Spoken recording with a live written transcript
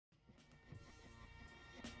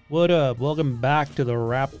What up? Welcome back to the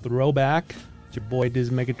Rap Throwback. It's your boy Diz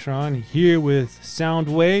Megatron here with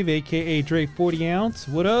Soundwave, aka Dre 40 Ounce.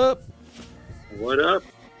 What up? What up?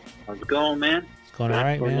 How's it going, man? It's going all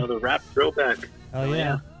right, man. Another Rap Throwback. Hell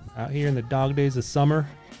yeah. Out here in the dog days of summer.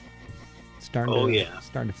 Starting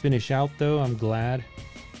to finish out though. I'm glad.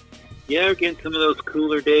 Yeah, we're getting some of those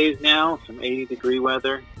cooler days now. Some 80-degree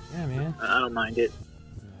weather. Yeah, man. I don't mind it.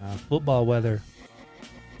 Football weather.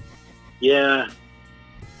 Yeah.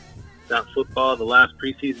 Got football, the last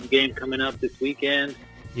preseason game coming up this weekend.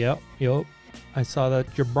 Yep. I saw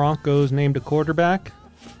that your Broncos named a quarterback.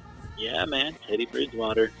 Yeah, man. Teddy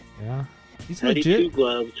Bridgewater. Yeah. He's Teddy legit. Two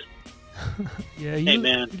Gloves. Yeah, hey,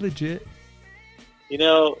 man. He's legit. You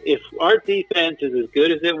know, if our defense is as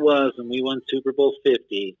good as it was when we won Super Bowl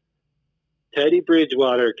 50, Teddy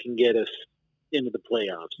Bridgewater can get us into the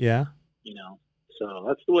playoffs. Yeah. You know, so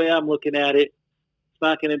that's the way I'm looking at it. It's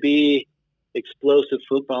not going to be explosive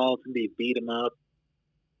football. It's going to be beat 'em up,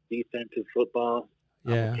 defensive football.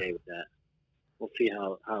 Yeah. I'm okay with that. We'll see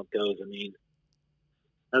how it goes. I mean,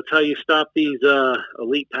 that's how you stop these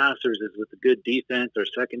elite passers is with a good defense. Our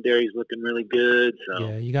secondary's looking really good. So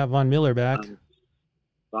Yeah, you got Von Miller back.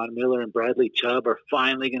 Von Miller and Bradley Chubb are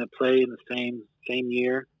finally going to play in the same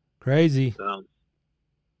year. Crazy. So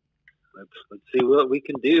let's see what we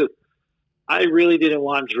can do. I really didn't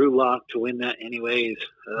want Drew Lock to win that anyways.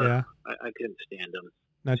 Yeah. I couldn't stand him.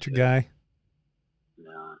 Not your guy.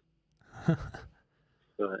 Nah.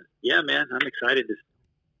 But yeah, man, I'm excited to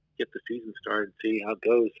get the season started and see how it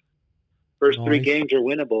goes. First three games are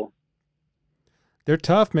winnable. They're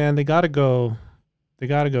tough, man. They gotta go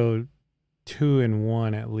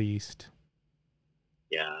 2-1 at least.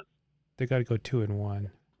 Yeah. They gotta go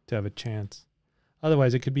 2-1 to have a chance.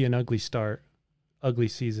 Otherwise it could be an ugly start. Ugly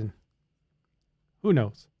season. Who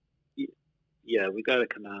knows? Yeah, we gotta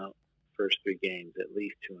come out first three games at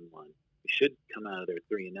least 2-1. We should come out of there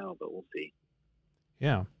 3-0, but we'll see.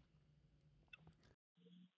 Yeah. I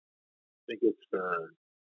think it's the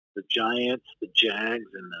Giants, the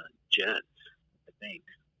Jags, and the Jets, I think.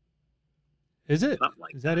 Is it?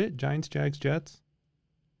 Like Is that it? Giants, Jags, Jets?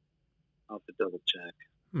 I'll have to double check.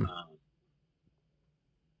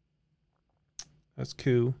 That's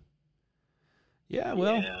cool. Yeah,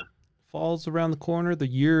 well, fall's around the corner. The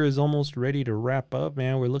year is almost ready to wrap up,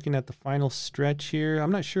 man. We're looking at the final stretch here.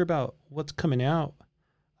 I'm not sure about what's coming out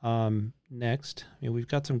next. I mean, we've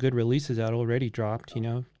got some good releases out already dropped, you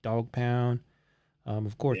know, Dog Pound,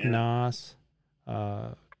 of course, Nas,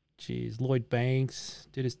 Lloyd Banks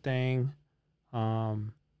did his thing.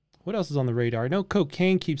 What else is on the radar? I know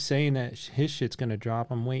Cocaine keeps saying that his shit's going to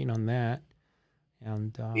drop. I'm waiting on that.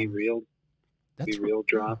 And Be Real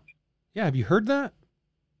dropped. Yeah, have you heard that?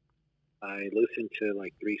 I listened to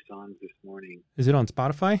like 3 songs this morning. Is it on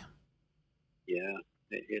Spotify? Yeah,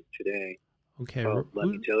 it hit today. Okay. Let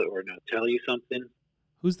me tell you something.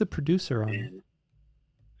 Who's the producer on it?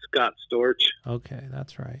 Scott Storch. Okay,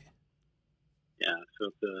 that's right. Yeah,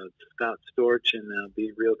 so the Scott Storch and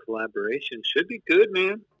Be Real collaboration should be good,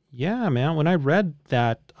 man. Yeah, man. When I read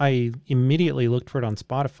that, I immediately looked for it on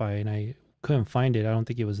Spotify, and I couldn't find it. I don't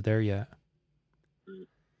think it was there yet. So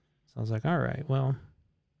I was like, all right, well,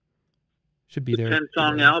 should be there.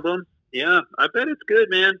 10-song album. Yeah, I bet it's good,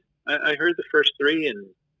 man. I heard the first 3, and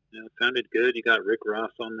it sounded good. You got Rick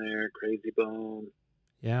Ross on there, Crazy Bone.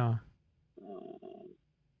 Yeah.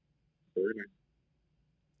 Burner.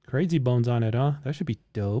 Crazy Bone's on it, huh? That should be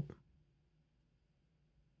dope.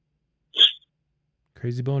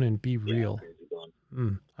 Crazy Bone and Be Real. Crazy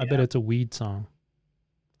Bone. I bet it's a weed song.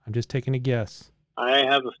 I'm just taking a guess. I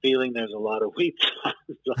have a feeling there's a lot of weed songs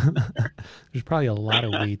on there. There's probably a lot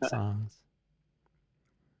of weed songs.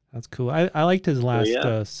 That's cool. I liked his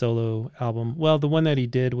last solo album. Well, the one that he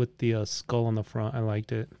did with the skull on the front, I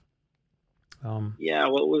liked it. Yeah,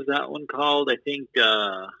 what was that one called? I think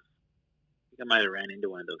I might have ran into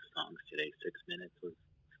one of those songs today. 6 Minutes was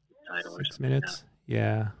the title. 6 Minutes?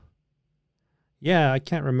 Yeah. Yeah, I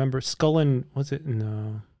can't remember. Skull and, was it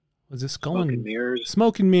Skull and Mirrors?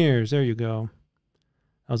 Smoke and Mirrors. There you go.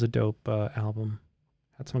 That was a dope album.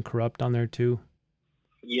 Had some Corrupt on there too.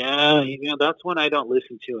 Yeah, that's one I don't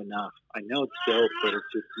listen to enough. I know it's dope, but it's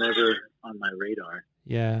just never on my radar.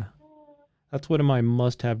 Yeah. That's one of my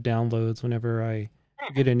must-have downloads whenever I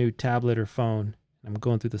get a new tablet or phone. I'm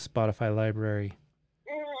going through the Spotify library.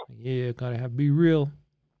 Yeah, gotta have Be Real.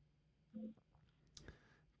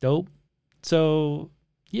 Dope. So,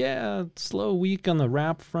 yeah, slow week on the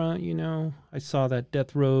rap front, you know. I saw that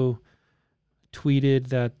Death Row tweeted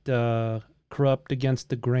that Corrupt Against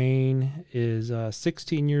the Grain is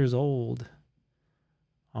 16 years old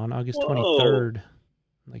on August 23rd.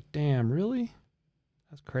 I'm like, damn, really?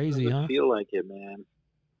 That's crazy, Doesn't huh? feel like it, man.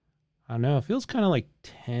 I don't know. It feels kind of like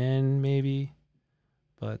 10 maybe,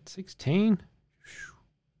 but 16?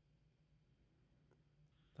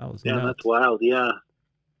 That was Damn, that's nuts. wild. Yeah.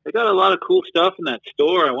 They got a lot of cool stuff in that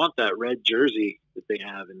store. I want that red jersey that they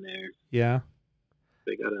have in there. Yeah.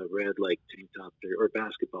 They got a red, like, tank top or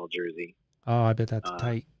basketball jersey. Oh, I bet that's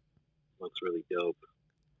tight. Looks really dope.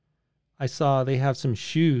 I saw they have some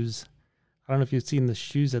shoes. I don't know if you've seen the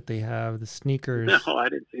shoes that they have, the sneakers. No, I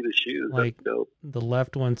didn't see the shoes. Like, that's dope. The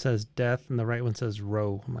left one says death and the right one says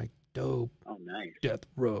row. I'm like, dope. Oh, nice. Death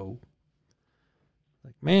row.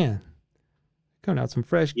 Like, man, coming out some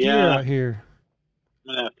fresh gear out here.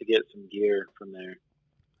 I'm gonna have to get some gear from there.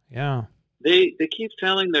 Yeah. They keep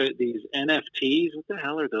selling these NFTs. What the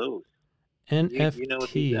hell are those? NFTs. You know what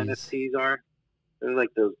these NFTs are? They're like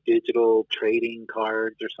those digital trading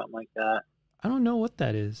cards or something like that. I don't know what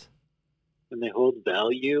that is. And they hold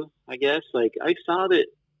value, I guess. Like, I saw that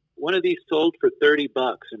one of these sold for $30,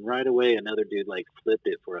 and right away another dude like flipped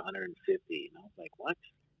it for $150. And I was like, what?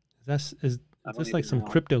 Is this like some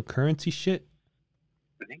cryptocurrency shit?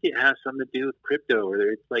 I think it has something to do with crypto, or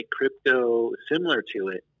it's like crypto similar to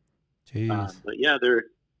it. Jeez. But yeah, they're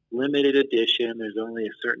limited edition. There's only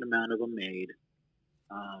a certain amount of them made.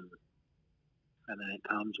 And then it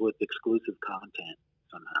comes with exclusive content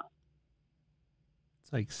somehow.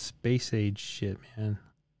 It's like space age shit, man.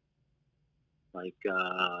 Like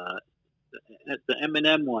the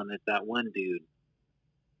Eminem one that one dude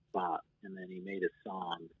bought, and then he made a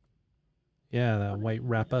song. Yeah, that white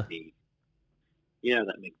rapper. Yeah,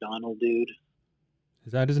 that McDonald dude.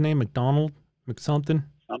 Is that his name? McDonald? McSomething?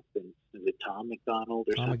 Something. Is it Tom McDonald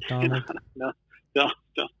or Tom something? McDonald? No,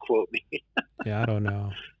 don't quote me. Yeah, I don't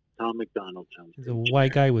know. Tom McDonald sounds. He's a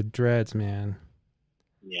white guy with dreads, man.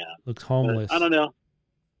 Yeah. Looks homeless. But I don't know.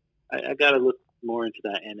 I got to look more into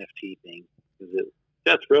that NFT thing.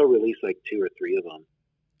 Death Row released like 2 or 3 of them.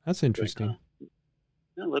 That's interesting. Like, it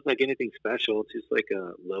doesn't look like anything special. It's just like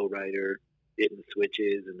a lowrider hitting the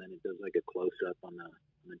switches, and then it does like a close-up on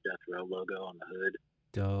the Death Row logo on the hood.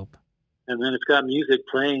 Dope. And then it's got music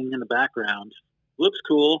playing in the background. Looks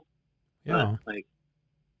cool. Yeah. But, like,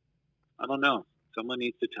 I don't know. Someone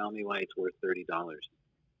needs to tell me why it's worth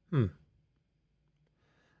 $30.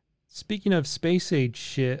 Speaking of space age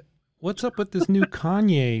shit, what's up with this new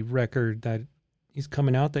Kanye record that he's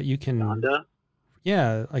coming out that you can... Donda?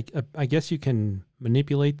 Yeah, like I guess you can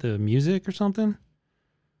manipulate the music or something?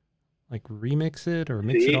 Like remix it or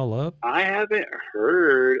mix it all up? I haven't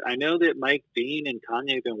heard. I know that Mike Dean and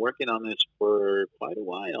Kanye have been working on this for quite a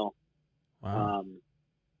while. Wow.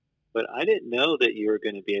 But I didn't know that you were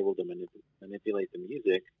going to be able to manipulate the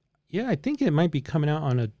music. Yeah, I think it might be coming out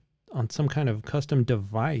on some kind of custom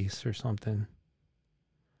device or something.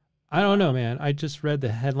 I don't know, man. I just read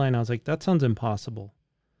the headline. I was like, that sounds impossible.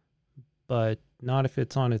 But not if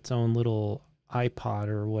it's on its own little iPod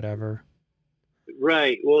or whatever.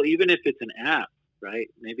 Right. Well, even if it's an app, right?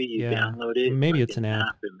 Maybe you download it. Maybe like it's an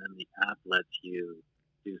app. And then the app lets you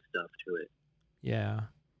do stuff to it. Yeah.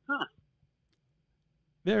 Huh.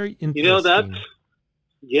 Very interesting. You know,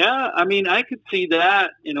 yeah, I mean, I could see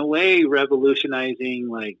that in a way revolutionizing,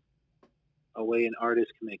 like, a way an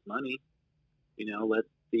artist can make money. You know, let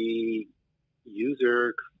the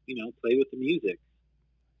user, play with the music.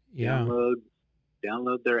 Yeah.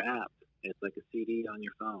 Download their app. It's like a CD on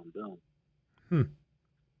your phone. Boom.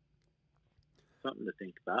 Something to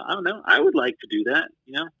think about. I don't know. I would like to do that,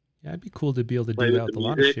 Yeah, it'd be cool to be able to play do that with a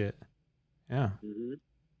lot of shit. Yeah. Mm-hmm.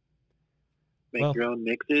 Make your own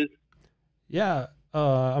mixes. Yeah.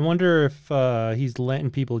 I wonder if he's letting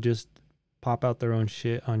people just pop out their own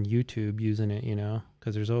shit on YouTube using it,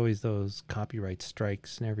 because there's always those copyright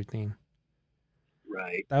strikes and everything.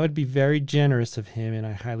 Right. That would be very generous of him, and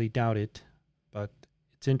I highly doubt it, but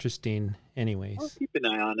it's interesting anyways. I'll keep an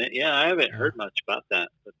eye on it. Yeah, I haven't heard much about that,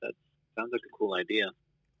 but that sounds like a cool idea.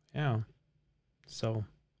 Yeah. So,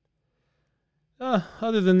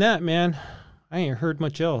 other than that, man, I ain't heard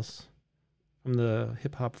much else from the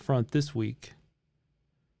hip-hop front this week.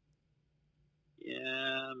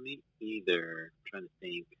 Yeah, me either. I'm trying to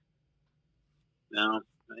think. No,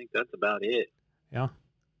 I think that's about it. Yeah.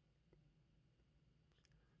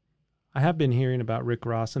 I have been hearing about Rick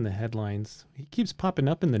Ross in the headlines. He keeps popping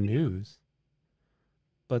up in the news.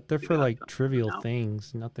 But they're for like trivial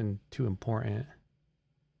things, nothing too important.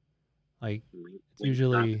 Like it's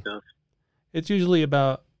usually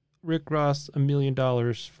about Rick Ross $1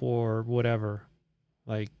 million for whatever.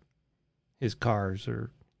 Like his cars,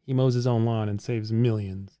 or he mows his own lawn and saves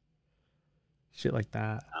millions. Shit like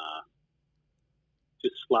that.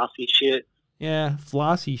 Just flossy shit. Yeah,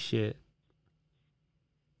 flossy shit.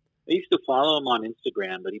 I used to follow him on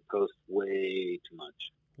Instagram, but he posts way too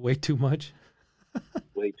much. Way too much?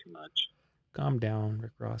 Way too much. Calm down,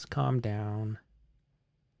 Rick Ross. Calm down.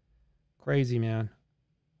 Crazy, man.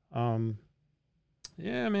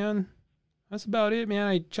 Yeah, man. That's about it, man.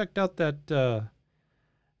 I checked out that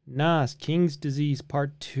Nas, King's Disease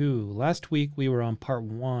Part 2. Last week we were on Part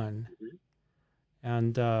 1. Mm-hmm.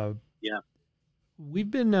 And yeah.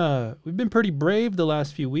 We've been pretty brave the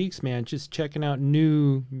last few weeks, man, just checking out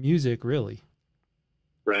new music, really.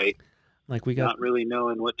 Right. Like we got not really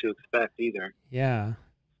knowing what to expect either. Yeah.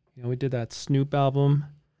 You know, we did that Snoop album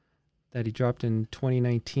that he dropped in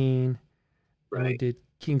 2019. Right. And we did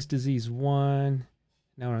King's Disease 1.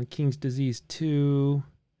 Now we're on King's Disease 2.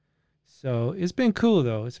 So it's been cool,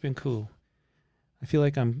 though. It's been cool. I feel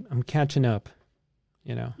like I'm catching up,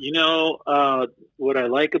 you know. You know, what I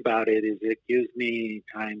like about it is it gives me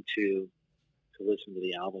time to listen to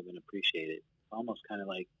the album and appreciate it. It's almost kind of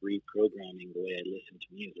like reprogramming the way I listen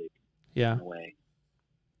to music. Yeah. In a way.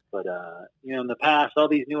 But, you know, in the past, all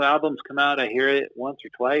these new albums come out, I hear it once or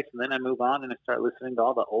twice, and then I move on and I start listening to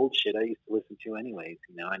all the old shit I used to listen to anyways.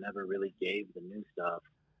 You know, I never really gave the new stuff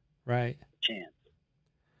a chance.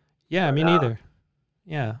 Yeah, but, me neither.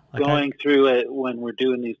 Yeah. Like going through it when we're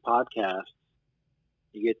doing these podcasts,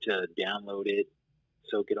 you get to download it,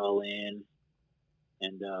 soak it all in,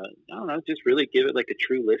 and, I don't know, just really give it like a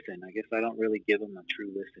true listen. I guess I don't really give them a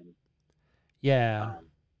true listen. Yeah.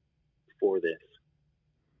 For this.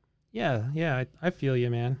 Yeah, I feel you,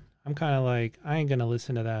 man. I'm kind of like, I ain't going to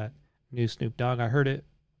listen to that new Snoop Dogg. I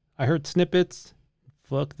heard snippets.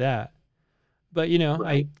 Fuck that. But, you know,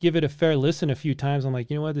 right. I give it a fair listen a few times. I'm like,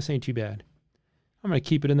 you know what? This ain't too bad. I'm going to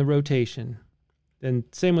keep it in the rotation. Then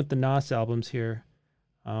same with the Nas albums here.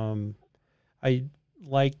 I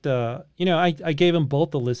liked, you know, I gave them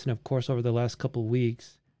both a listen, of course, over the last couple of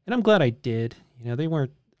weeks. And I'm glad I did. You know,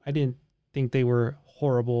 I didn't think they were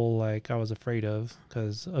horrible like I was afraid of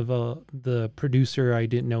because of the producer I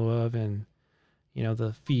didn't know of and, you know,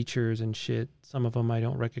 the features and shit. Some of them I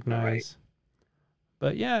don't recognize. Right.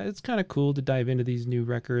 But yeah, it's kind of cool to dive into these new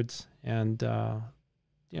records and,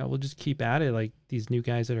 you know, we'll just keep at it. Like these new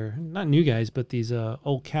guys that are not new guys, but these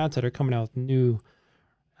old cats that are coming out with new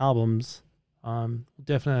albums. We'll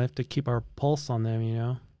definitely have to keep our pulse on them, you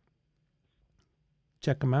know,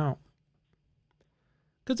 check them out.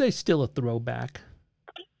 Because they're still a throwback.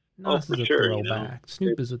 Nas is a throwback. You know,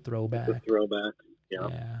 Snoop is a throwback. It's a throwback,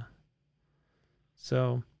 yeah.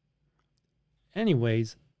 So,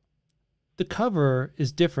 anyways, the cover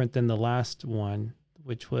is different than the last one,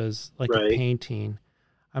 which was like a painting.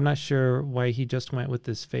 I'm not sure why he just went with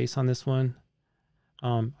his face on this one.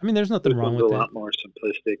 I mean, there's nothing wrong with it. A lot more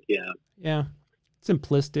simplistic, yeah. Yeah,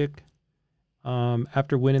 simplistic.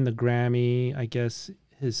 After winning the Grammy, I guess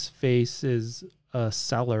his face is a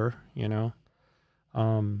seller, you know.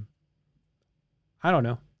 I don't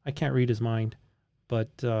know. I can't read his mind, but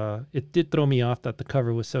it did throw me off that the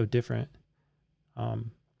cover was so different.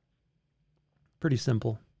 Pretty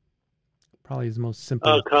simple. Probably his most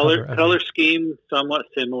simple color scheme somewhat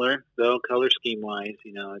similar though. Color scheme wise,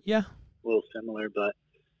 you know, it's a little similar, but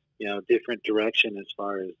you know, different direction as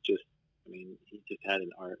far as just. I mean, he just had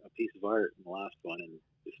a piece of art in the last one, and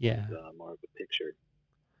this is more of a picture.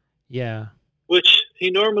 Yeah. Which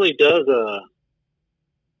he normally does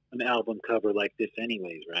an album cover like this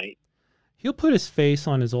anyways, right? He'll put his face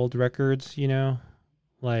on his old records, you know,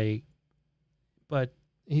 like, but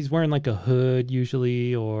he's wearing like a hood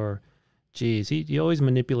usually, or, geez, he always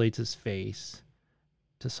manipulates his face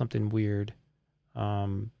to something weird.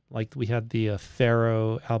 Like we had the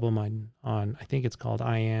Pharaoh album on, I think it's called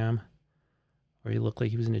I Am, where he looked like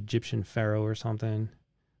he was an Egyptian pharaoh or something.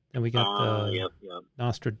 Then we got the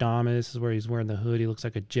Nostradamus, is where he's wearing the hood. He looks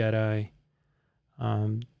like a Jedi.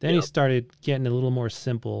 Then he started getting a little more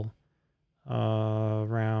simple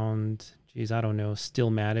around, geez, I don't know,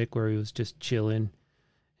 Stillmatic, where he was just chilling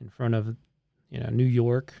in front of, you know, New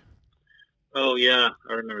York. Oh, yeah,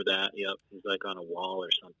 I remember that. Yep, he's like on a wall or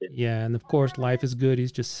something. Yeah, and of course, Life is Good.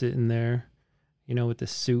 He's just sitting there, you know, with the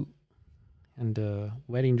suit and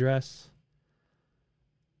wedding dress.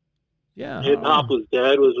 Yeah. Hip Hop Was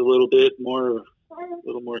Dead was a little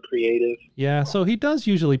more creative. Yeah, so he does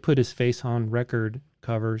usually put his face on record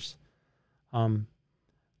covers.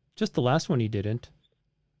 Just the last one he didn't.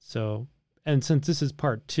 So, and since this is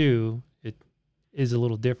part 2, it is a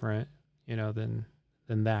little different, you know, than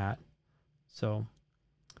that. So,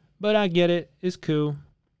 but I get it. It's cool.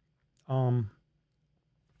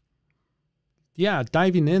 Yeah,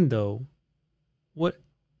 diving in though, what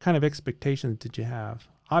kind of expectations did you have?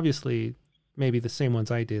 Obviously, maybe the same ones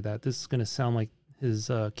I did. That this is going to sound like his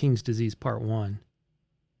King's Disease Part 1.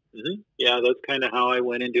 Yeah, that's kind of how I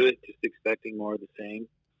went into it, just expecting more of the same.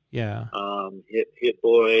 Yeah.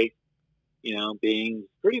 Hit-Boy, you know, being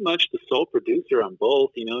pretty much the sole producer on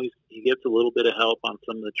both. You know, he gets a little bit of help on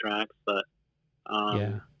some of the tracks, but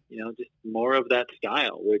Yeah. you know, just more of that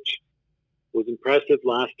style, which was impressive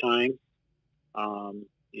last time.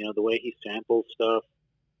 You know, the way he samples stuff,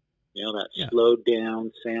 you know, that slowed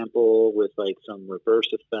down sample with like some reverse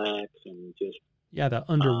effects and just the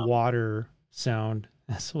underwater sound.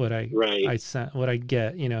 That's what what I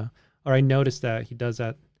get, you know, or I noticed that he does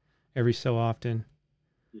that every so often.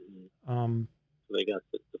 So they got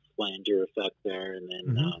the flanger effect there, and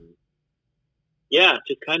then yeah,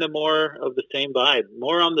 just kind of more of the same vibe,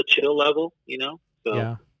 more on the chill level, you know.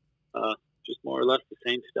 So just more or less the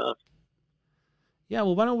same stuff. Yeah,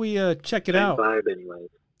 well, why don't we check it out? Vibe, anyways.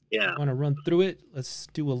 Yeah. Want to run through it? Let's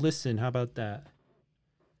do a listen. How about that?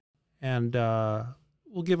 And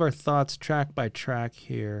we'll give our thoughts track by track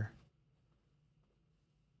here.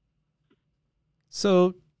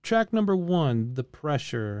 So, track number 1, The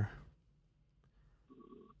Pressure.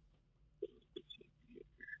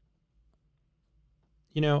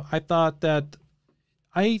 You know, I thought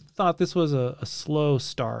this was a slow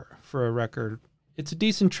start for a record. It's a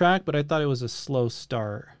decent track, but I thought it was a slow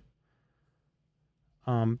start.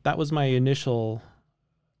 That was my initial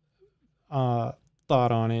thought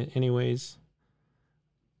on it anyways.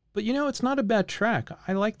 But, you know, it's not a bad track.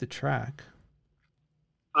 I like the track.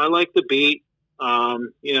 I like the beat.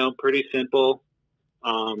 You know, pretty simple.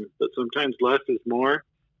 But sometimes less is more.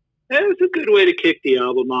 It was a good way to kick the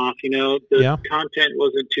album off. You know, the content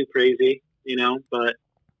wasn't too crazy, you know, but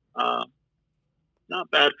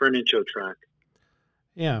not bad for an intro track.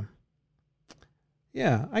 Yeah.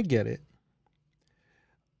 Yeah, I get it.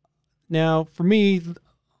 Now, for me,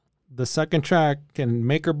 the second track can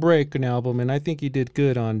make or break an album, and I think he did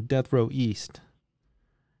good on Death Row East.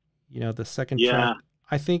 You know, the second track,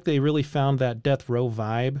 I think they really found that Death Row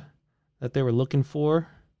vibe that they were looking for.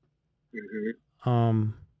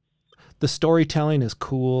 The storytelling is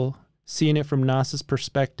cool. Seeing it from Nas's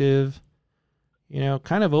perspective, you know,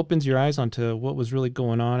 kind of opens your eyes onto what was really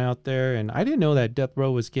going on out there. And I didn't know that Death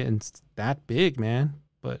Row was getting that big, man.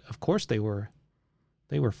 But of course they were.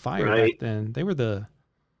 They were fire back then. They were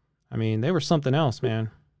they were something else,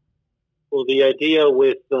 man. Well, the idea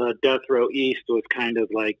with Death Row East was kind of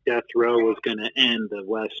like Death Row was going to end the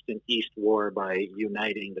West and East War by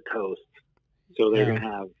uniting the coast. So they're going to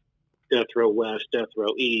have Death Row West, Death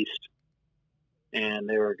Row East, and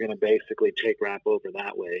they were going to basically take rap over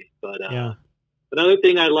that way. But another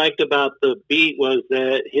thing I liked about the beat was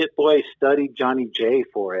that Hit-Boy studied Johnny J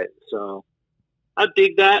for it. So I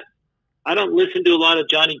dig that. I don't listen to a lot of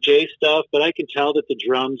Johnny J stuff, but I can tell that the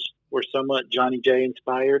drums were somewhat Johnny J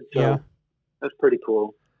inspired. So that's pretty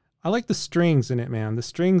cool. I like the strings in it, man. The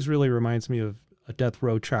strings really reminds me of a Death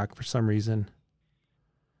Row track for some reason.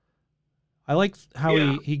 I like how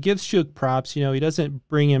he gives Suge props. You know, he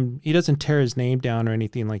doesn't tear his name down or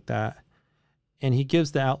anything like that. And he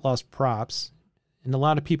gives the Outlaws props. And a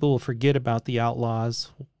lot of people will forget about the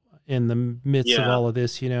Outlaws in the midst of all of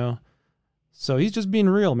this, you know. So he's just being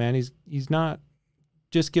real, man. He's not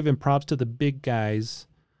just giving props to the big guys.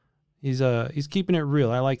 He's keeping it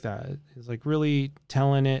real. I like that. He's like really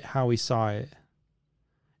telling it how he saw it.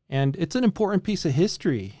 And it's an important piece of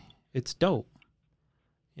history. It's dope.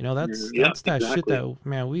 You know, that's that shit that,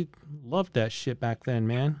 man, we loved that shit back then,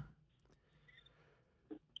 man.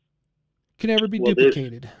 Can never be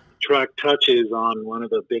duplicated. This track touches on one of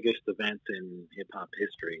the biggest events in hip hop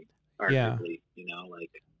history, arguably, you know, like,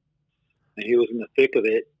 and he was in the thick of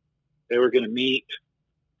it. They were going to meet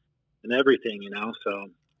and everything, you know, so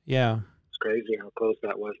it's crazy how close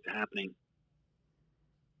that was to happening.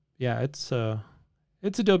 Yeah, it's a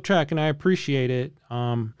dope track, and I appreciate it.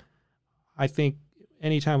 I think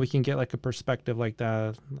anytime we can get like a perspective like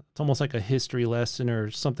that, it's almost like a history lesson or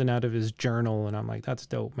something out of his journal, and I'm like, that's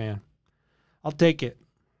dope, man. I'll take it.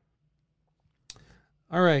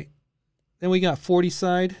 All right. Then we got 40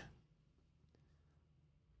 Side.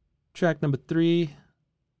 Track number 3.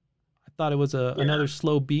 I thought it was another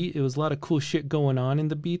slow beat. It was a lot of cool shit going on in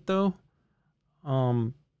the beat, though.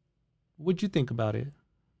 What'd you think about it?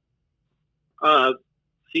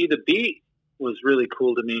 See, the beat was really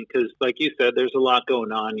cool to me because, like you said, there's a lot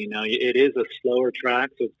going on. You know, it is a slower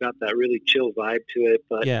track, so it's got that really chill vibe to it.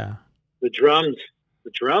 But the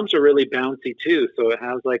drums are really bouncy too, so it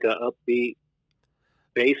has like a upbeat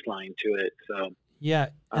bass line to it. So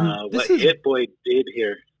what Hit-Boy did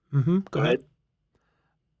here. Go ahead.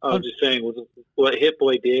 I was just saying, what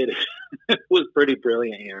Hit-Boy did was pretty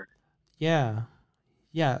brilliant here. Yeah.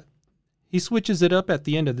 He switches it up at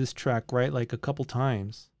the end of this track, right? Like a couple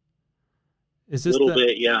times. Is this little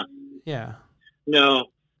bit, yeah. Yeah. No,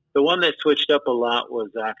 the one that switched up a lot was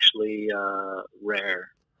actually Rare.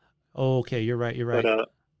 Oh, okay, you're right. You're right. But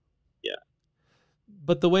yeah.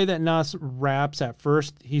 But the way that Nas raps at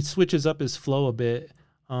first, he switches up his flow a bit,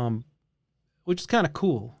 which is kind of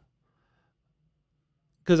cool.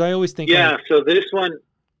 Because I always think, yeah. like, So this one.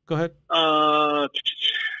 Go ahead. I'm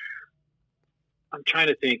trying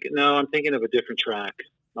to think. No, I'm thinking of a different track.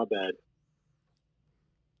 My bad.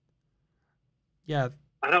 Yeah.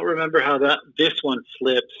 I don't remember how this one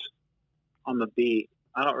flips on the beat.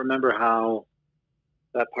 I don't remember how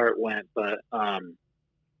that part went, but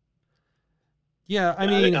yeah, I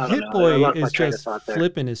mean, Hit-Boy is just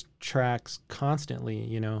flipping his tracks constantly,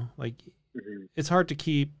 you know, like it's hard to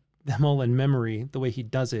keep them all in memory the way he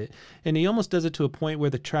does it. And he almost does it to a point where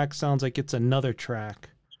the track sounds like it's another track.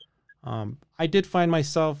 I did find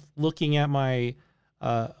myself looking at my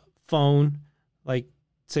phone, like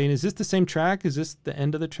saying, is this the same track? Is this the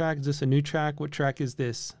end of the track? Is this a new track? What track is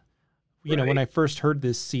this? You know, when I first heard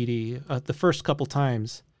this CD, the first couple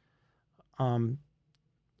times, I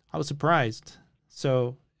was surprised.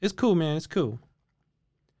 So it's cool, man. It's cool.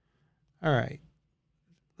 All right.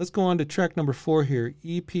 Let's go on to track number 4 here,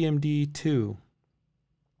 EPMD 2.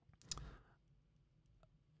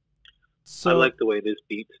 So I like the way this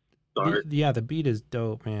beat starts. Yeah, the beat is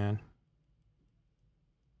dope, man.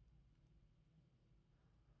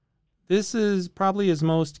 This is probably his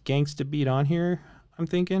most gangsta beat on here, I'm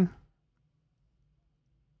thinking.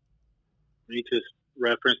 You just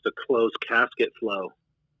referenced the closed casket flow.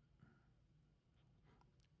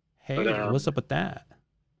 Hey, but, what's up with that?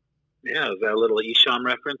 Yeah, is that a little Esham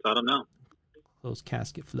reference? I don't know. Closed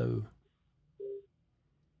casket flow.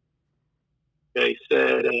 They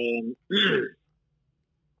said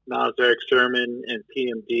Nas, Eric Sermon, and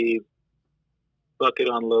PMD bucket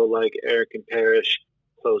on low like Eric and Parrish.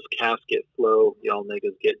 Closed casket flow. Y'all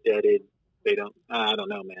niggas get deaded. They don't. I don't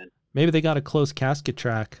know, man. Maybe they got a closed casket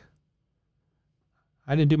track.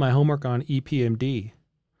 I didn't do my homework on EPMD.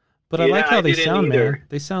 But yeah, I like how they sound, man.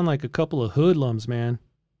 They sound like a couple of hoodlums, man.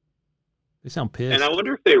 They sound pissed. And I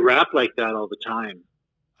wonder if they rap like that all the time.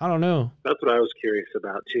 I don't know. That's what I was curious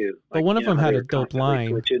about, too. But like, one of them had a dope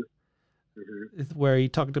line where he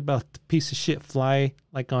talked about the piece of shit fly,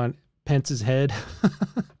 like on Pence's head.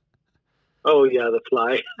 Oh, yeah, the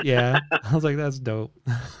fly. Yeah. I was like, that's dope.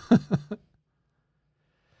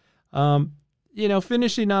 You know,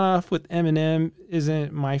 finishing off with Eminem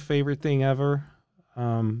isn't my favorite thing ever.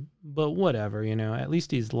 But whatever, you know, at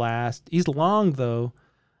least he's last. He's long though.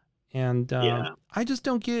 And I just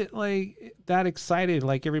don't get like that excited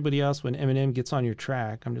like everybody else when Eminem gets on your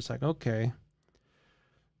track. I'm just like, okay.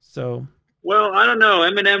 So, well, I don't know.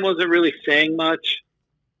 Eminem wasn't really saying much,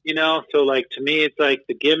 you know, so like to me it's like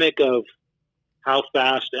the gimmick of how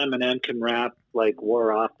fast Eminem can rap like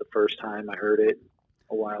wore off the first time I heard it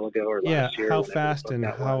a while ago or last year. Yeah, how fast and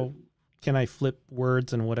how can I flip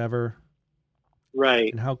words and whatever.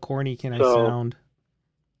 Right. And how corny can I sound?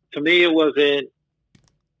 To me, it wasn't,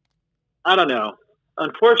 I don't know.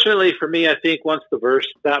 Unfortunately for me, I think once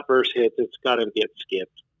that verse hits, it's got to get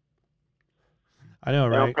skipped. I know,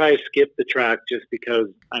 right? I'll probably skip the track just because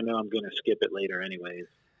I know I'm going to skip it later anyways.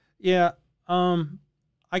 Yeah.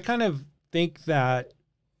 I kind of think that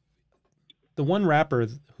the one rapper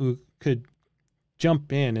who could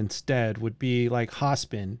jump in instead would be like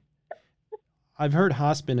Hospin. I've heard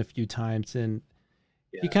Hospin a few times, and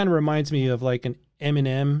he kind of reminds me of like an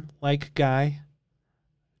Eminem-like guy,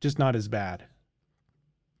 just not as bad.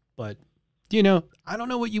 But, you know, I don't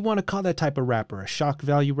know what you want to call that type of rapper, a shock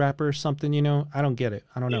value rapper or something, you know? I don't get it.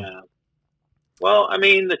 I don't know. Well, I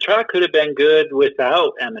mean, the track could have been good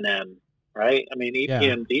without Eminem, right? I mean,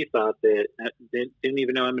 EPMD thought that, didn't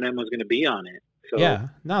even know Eminem was going to be on it. So yeah,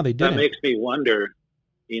 no, they didn't. That makes me wonder,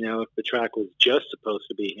 you know, if the track was just supposed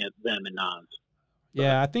to be them and Nas.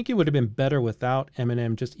 Yeah, I think it would have been better without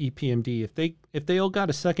Eminem, just EPMD. If they all got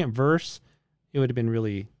a second verse, it would have been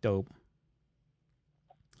really dope.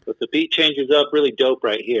 But the beat changes up really dope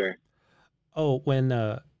right here. Oh, when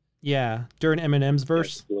during Eminem's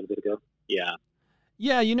verse? A little bit ago. Yeah.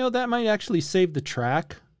 Yeah, you know, that might actually save the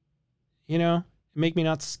track. You know, make me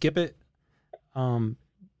not skip it.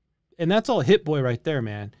 And that's all Hit-Boy right there,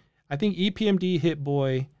 man. I think EPMD,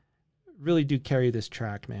 Hit-Boy really do carry this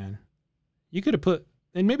track, man. You could have put,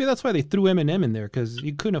 and maybe that's why they threw Eminem in there, because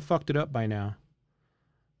you couldn't have fucked it up by now.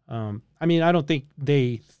 I mean, I don't think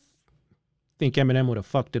they think Eminem would have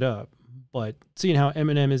fucked it up, but seeing how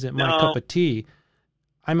Eminem isn't my cup of tea,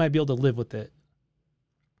 I might be able to live with it.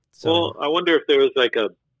 So, well, I wonder if there was like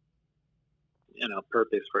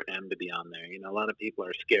purpose for M to be on there. A lot of people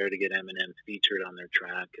are scared to get Eminem featured on their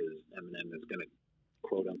track because Eminem is going to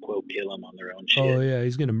quote unquote kill them on their own shit. Oh yeah,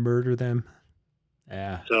 he's gonna murder them.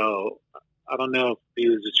 Yeah. So I don't know if he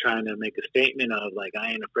was just trying to make a statement of like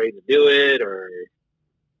I ain't afraid to do it, or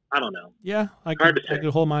I don't know. Yeah, I could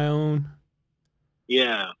hold my own.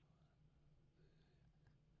 Yeah.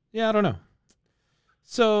 Yeah, I don't know.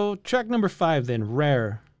 So track number 5 then,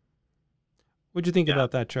 Rare. What'd you think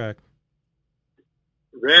about that track?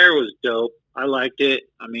 Rare was dope. I liked it.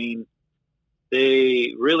 I mean,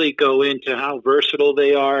 they really go into how versatile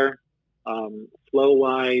they are,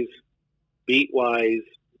 flow-wise, beat-wise,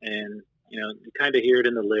 and, you kind of hear it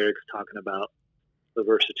in the lyrics talking about the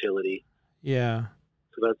versatility. Yeah.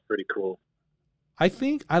 So that's pretty cool. I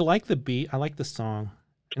think I like the beat. I like the song.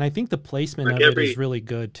 And I think the placement of it is really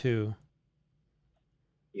good, too.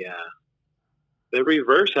 Yeah. Every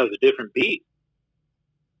verse has a different beat.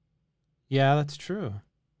 Yeah, that's true.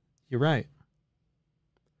 You're right.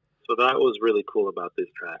 So that was really cool about this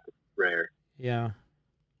track, Rare. Yeah.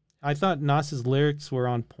 I thought Nas's lyrics were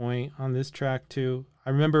on point on this track, too.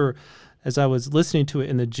 I remember as I was listening to it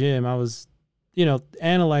in the gym, I was,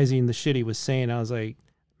 analyzing the shit he was saying. I was like,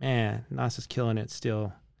 man, Nas is killing it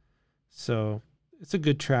still. So it's a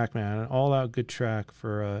good track, man. An all-out good track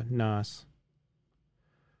for Nas.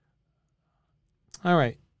 All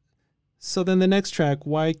right. So then the next track,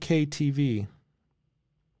 YKTV.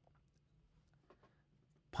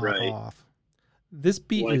 Pop off. This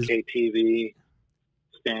beat YKTV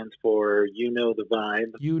stands for You Know the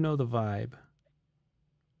Vibe. You Know the Vibe.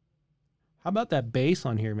 How about that bass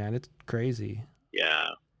on here, man? It's crazy. Yeah.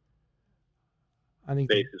 I think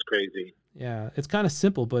bass is crazy. Yeah, it's kind of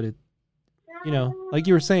simple, but it, like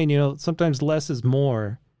you were saying, sometimes less is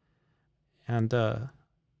more. And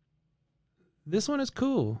this one is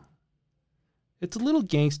cool. It's a little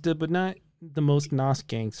gangsta, but not the most Nas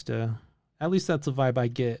gangsta. At least that's the vibe I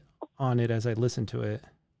get on it as I listen to it.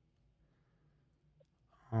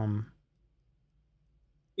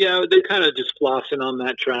 Yeah, they're kind of just flossing on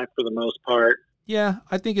that track for the most part. Yeah,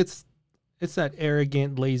 I think it's that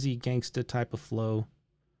arrogant, lazy gangsta type of flow.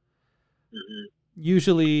 Mm-hmm.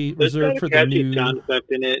 Usually reserved for the new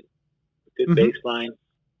concept in it. Good bass line.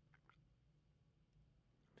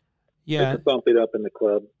 Yeah, bump it up in the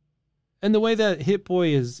club. And the way that Hit-Boy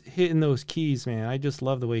is hitting those keys, man, I just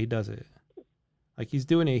love the way he does it. Like he's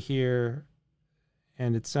doing it here,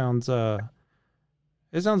 and it sounds dope.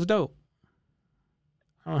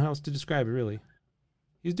 I don't know how else to describe it, really.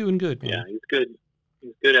 He's doing good, man. Yeah, he's good.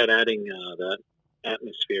 He's good at adding that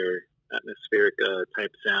atmospheric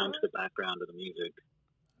type sound to the background of the music.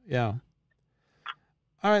 Yeah.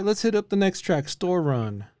 All right, let's hit up the next track, Store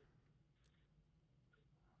Run.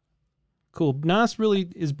 Cool. Nas really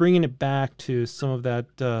is bringing it back to some of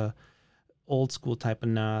that old school type of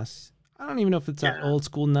Nas. I don't even know if it's that old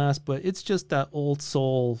school Nas, but it's just that old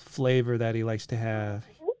soul flavor that he likes to have.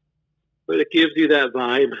 But it gives you that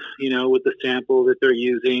vibe, with the sample that they're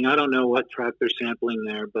using. I don't know what track they're sampling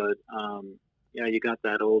there, but you got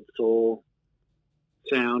that old soul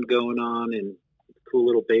sound going on and cool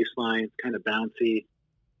little bass line, kind of bouncy.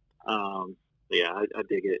 I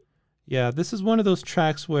dig it. Yeah, this is one of those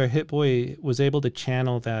tracks where Hit-Boy was able to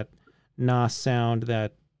channel that Nas sound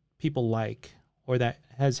that people like, or that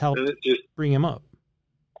has helped bring him up.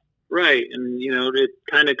 Right, and it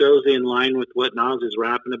kind of goes in line with what Nas is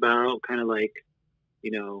rapping about, kind of like,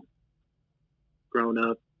 Grown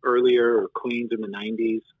Up earlier or Queens in the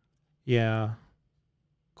 90s. Yeah,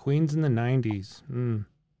 Queens in the 90s.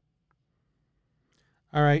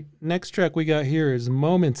 All right, next track we got here is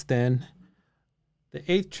Moments then. The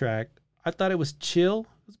 8th track, I thought it was chill.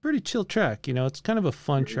 It was a pretty chill track, it's kind of a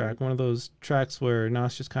fun track. One of those tracks where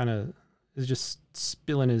Nas just kind of is just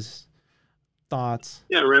spilling his thoughts.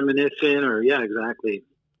 Yeah, reminiscent or exactly.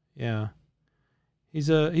 Yeah. He's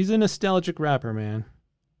a nostalgic rapper, man.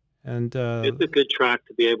 And it's a good track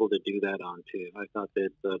to be able to do that on too. I thought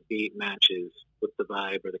that the beat matches with the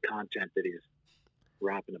vibe or the content that he's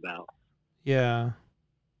rapping about. Yeah.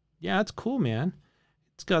 Yeah, it's cool, man.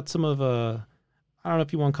 It's got some of I don't know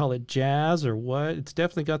if you want to call it jazz or what. It's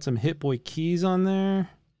definitely got some Hit-Boy keys on there.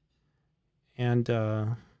 And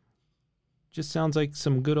just sounds like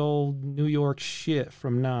some good old New York shit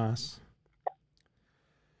from Nas.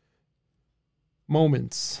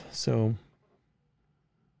 Moments. So,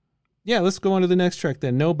 yeah, let's go on to the next track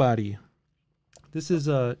then. Nobody. This is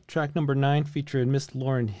track number 9 featuring Miss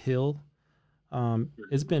Lauryn Hill.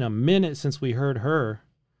 It's been a minute since we heard her.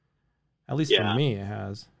 At least for me, it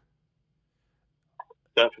has.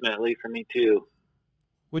 Definitely for me too.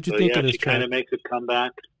 What'd you think of this she track? kind of makes a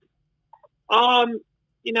comeback.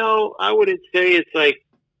 I wouldn't say it's like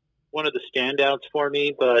one of the standouts for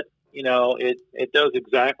me, but it does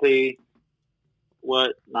exactly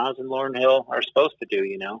what Nas and Lauryn Hill are supposed to do.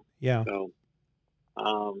 Yeah. So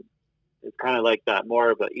it's kind of like that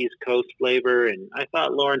more of an East Coast flavor, and I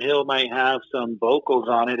thought Lauryn Hill might have some vocals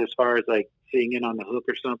on it as far as like singing on the hook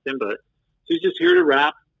or something, but she's just here to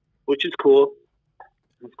rap, which is cool.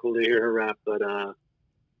 It's cool to hear her rap, but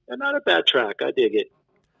not a bad track. I dig it.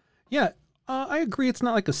 Yeah, I agree. It's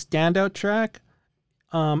not like a standout track.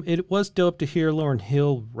 It was dope to hear Lauryn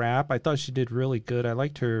Hill rap. I thought she did really good. I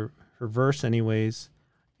liked her verse anyways.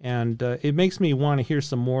 And it makes me want to hear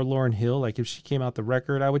some more Lauryn Hill. Like if she came out the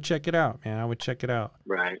record, I would check it out, man. I would check it out.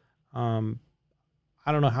 Right. I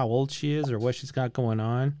don't know how old she is or what she's got going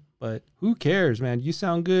on, but who cares, man? You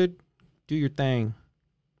sound good. Do your thing.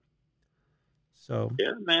 So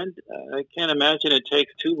yeah, man. I can't imagine it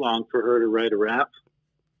takes too long for her to write a rap.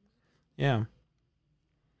 Yeah.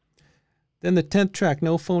 Then the 10th track,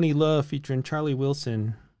 No Phony Love, featuring Charlie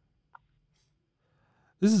Wilson.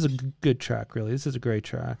 This is a good track, really. This is a great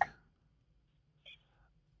track.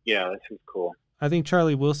 Yeah, this is cool. I think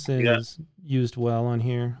Charlie Wilson is used well on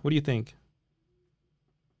here. What do you think?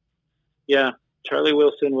 Yeah, Charlie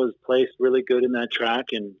Wilson was placed really good in that track,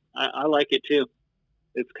 and I like it too.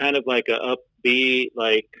 It's kind of like a upbeat,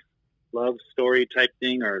 like love story type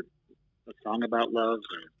thing, or a song about love.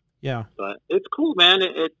 Yeah. But it's cool, man.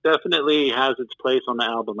 It definitely has its place on the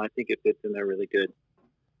album. I think it fits in there really good.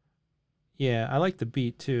 Yeah, I like the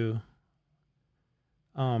beat too.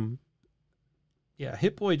 Yeah,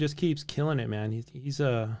 Hit-Boy just keeps killing it, man. He's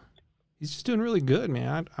just doing really good,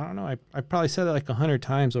 man. I don't know. I probably said that like 100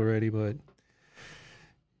 times already, but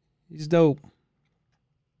he's dope.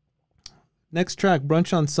 Next track,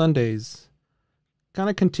 Brunch on Sundays, kind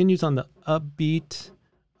of continues on the upbeat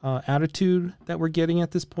attitude that we're getting at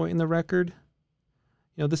this point in the record.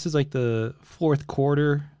 This is like the fourth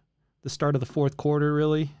quarter, the start of the fourth quarter,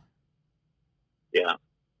 really. Yeah.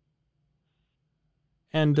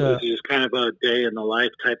 And so this is kind of a day in the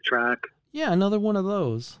life type track. Yeah, another one of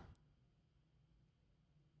those.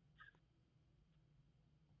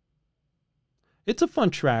 It's a fun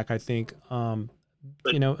track, I think. Again,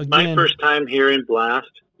 my first time hearing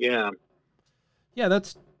Blast. Yeah.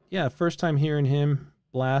 Yeah, first time hearing him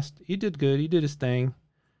Blast. He did good. He did his thing.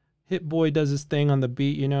 Hit-Boy does his thing on the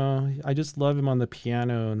beat, I just love him on the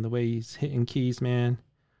piano and the way he's hitting keys, man.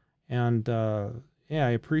 And I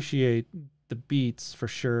appreciate the beats for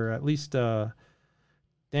sure. At least at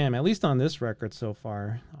least on this record so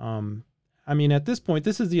far. At this point,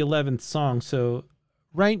 this is the 11th song, so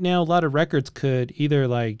right now a lot of records could either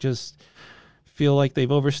like just feel like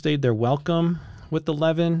they've overstayed their welcome with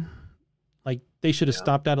 11, like they should have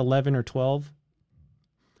stopped at 11 or 12.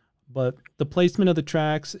 But the placement of the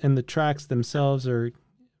tracks and the tracks themselves are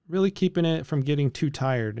really keeping it from getting too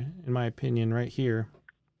tired, in my opinion, right here.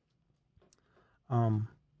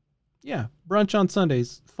 Brunch on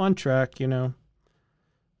Sundays, fun track, The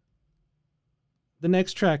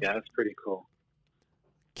next track. Yeah, that's pretty cool.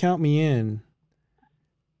 Count Me In.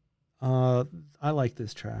 I like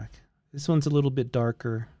this track. This one's a little bit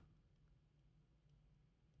darker.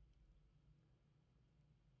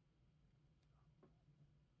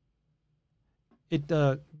 It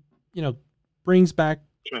brings back. I'm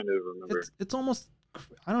trying to remember. It's almost,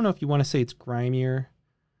 I don't know if you want to say it's grimier,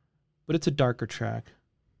 but it's a darker track.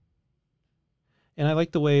 And I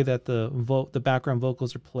like the way that the background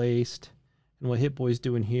vocals are placed and what Hit-Boy's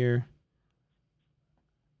doing here.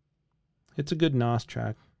 It's a good Nas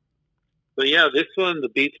track. But yeah, this one, the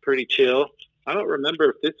beat's pretty chill. I don't remember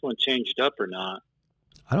if this one changed up or not.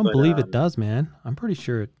 I don't believe it does, man. I'm pretty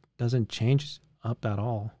sure it doesn't change up at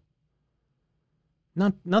all.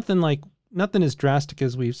 Nothing as drastic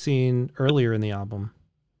as we've seen earlier in the album.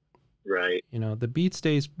 Right. The beat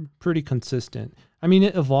stays pretty consistent.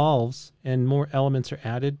 It evolves and more elements are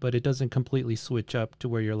added, but it doesn't completely switch up to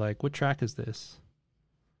where you're like, what track is this?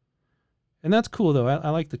 And that's cool, though. I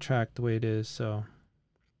like the track the way it is, so.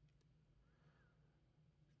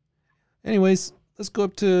 Anyways, let's go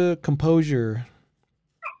up to Composure.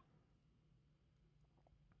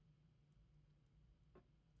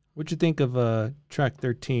 What'd you think of track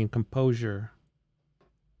 13, Composure?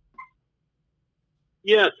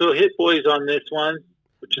 Yeah, so Hit-Boy's on this one,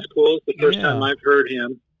 which is cool. It's the first time I've heard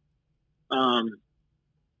him. But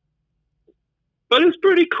it's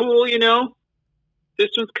pretty cool, This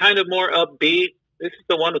one's kind of more upbeat. This is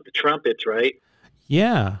the one with the trumpets, right?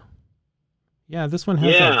 Yeah. Yeah, this one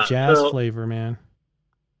has that jazz flavor, man.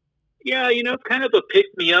 Yeah, kind of a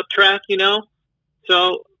pick-me-up track,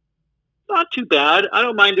 So, not too bad. I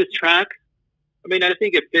don't mind this track. I mean, I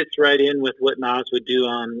think it fits right in with what Nas would do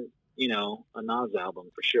on, you know, a Nas album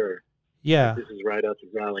for sure. Yeah. Like, this is right up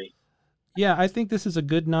his alley. Yeah, I think this is a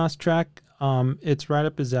good Nas track. It's right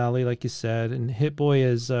up his alley, like you said, and Hit-Boy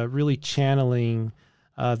is really channeling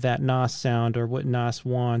that Nas sound or what Nas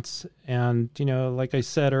wants. And, you know, like I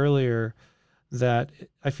said earlier, that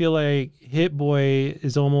I feel like Hit-Boy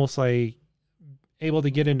is almost like able to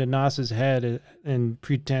get into Nas's head and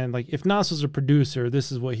pretend like if Nas was a producer,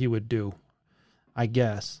 this is what he would do, I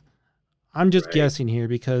guess. I'm just guessing here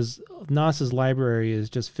because Nas's library is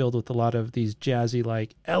just filled with a lot of these jazzy,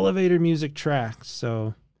 like elevator music tracks.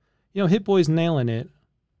 So, you know, Hit-Boy's nailing it,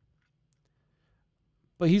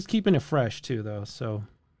 but he's keeping it fresh too, though. So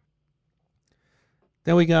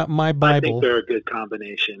then we got My Bible. I think they're a good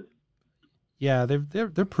combination. Yeah,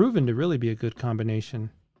 they're proven to really be a good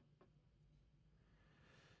combination.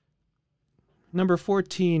 Number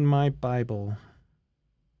 14, My Bible.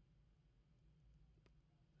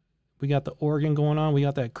 We got the organ going on. We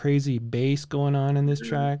got that crazy bass going on in this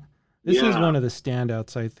track. This is one of the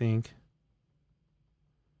standouts, I think.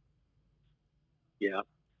 Yeah.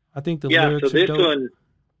 I think the lyrics so this are dope. one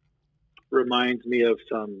reminds me of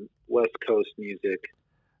some West Coast music.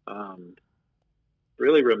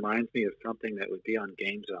 Really reminds me of something that would be on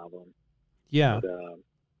Game's album. Yeah. But,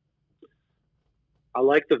 I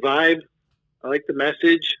like the vibe. I like the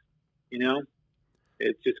message. You know,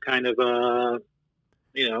 it's just kind of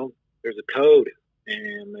you know, there's a code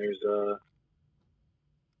and there's a.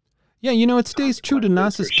 Yeah, you know, it stays true to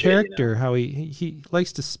Nas's character, you know? how he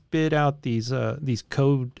likes to spit out these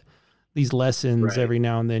code, these lessons every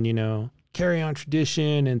now and then, you know, carry on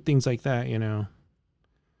tradition and things like that, you know.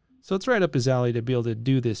 So it's right up his alley to be able to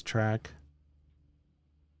do this track.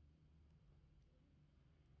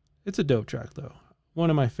 It's a dope track, though.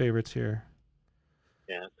 One of my favorites here.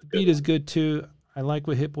 Yeah, the beat is good, too. I like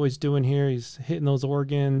what Hit-Boy's doing here. He's hitting those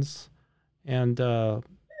organs. And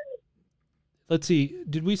let's see.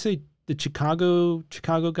 Did we say the Chicago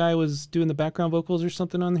guy was doing the background vocals or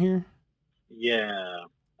something on here? Yeah.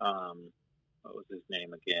 What was his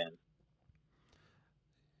name again?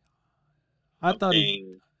 I thought it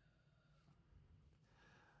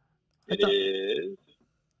is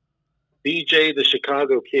DJ the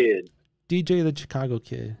Chicago Kid. DJ the Chicago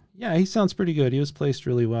Kid. Yeah, he sounds pretty good. He was placed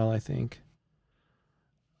really well, I think.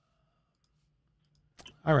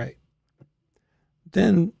 All right.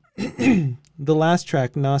 Then the last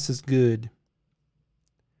track, Nas is Good.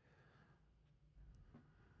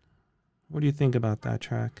 What do you think about that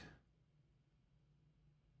track?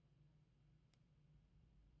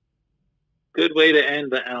 Good way to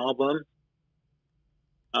end the album.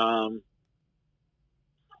 Hold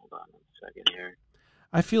on one second here.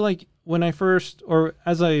 I feel like when I first, or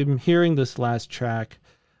as I'm hearing this last track,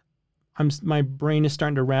 my brain is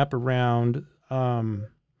starting to wrap around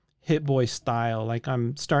Hit-Boy style. Like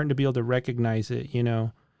I'm starting to be able to recognize it, you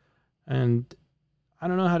know, and I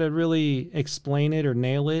don't know how to really explain it or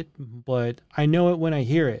nail it, but I know it when I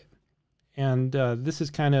hear it. And this is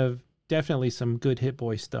kind of definitely some good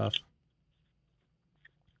Hit-Boy stuff.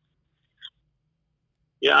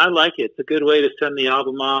 Yeah, I like it. It's a good way to send the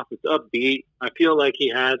album off. It's upbeat. I feel like he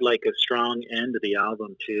had like a strong end to the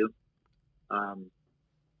album too.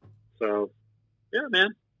 So yeah,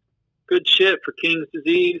 man, good shit for King's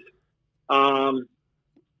Disease. Not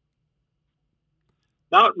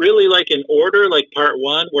really like in order, like part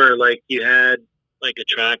one, where like you had like a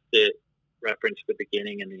track that referenced the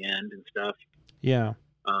beginning and the end and stuff. Yeah.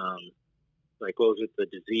 Like what was it? The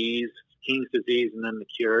Disease, King's Disease, and then The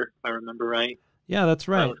Cure, if I remember right. Yeah, that's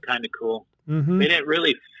right. That was kind of cool. Mm-hmm. They didn't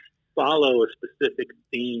really follow a specific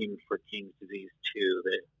theme for King's Disease 2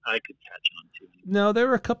 that I could catch on to. No, there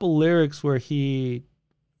were a couple lyrics where he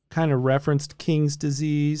kind of referenced King's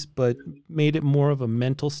Disease, but made it more of a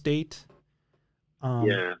mental state.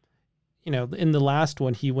 Yeah. You know, in the last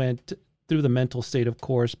one, he went through the mental state, of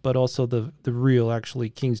course, but also the real, actually,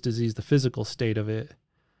 King's Disease, the physical state of it,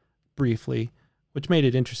 briefly, which made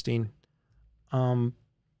it interesting.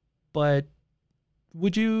 But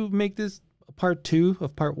would you make this a part 2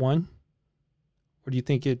 of part 1? Or do you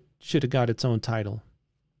think it should have got its own title?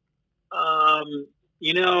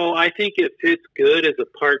 You know, I think it fits good as a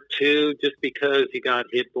part 2 just because you got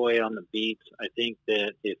Hit-Boy on the beats. I think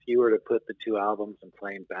that if you were to put the two albums and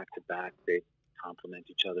play them back to back, they'd complement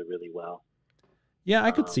each other really well. Yeah, I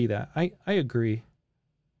could see that. I agree.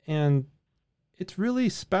 And it's really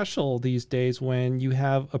special these days when you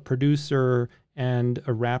have a producer and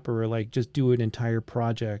a rapper like just do an entire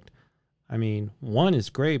project. I mean, 1 is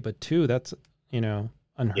great, but 2, that's, you know,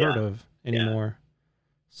 unheard of anymore.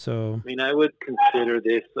 So I mean, I would consider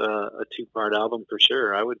this a 2-part album for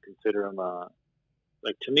sure. I would consider them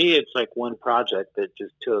like to me, it's like one project that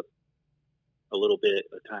just took a little bit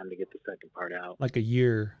of time to get the second part out. Like a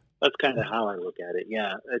year. That's kind of how I look at it.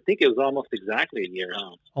 Yeah, I think it was almost exactly a year,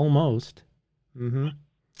 huh? Almost. Mm-hmm.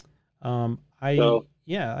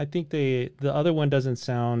 I think the other one doesn't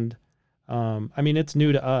sound. I mean, it's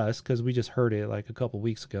new to us because we just heard it like a couple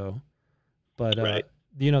weeks ago, but right.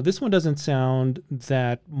 This one doesn't sound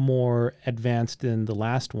that more advanced than the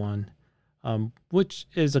last one, which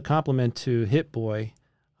is a compliment to Hit-Boy.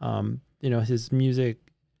 His music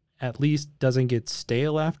at least doesn't get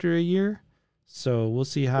stale after a year. So we'll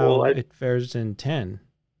see how it fares in 10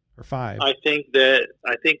 or 5. I think that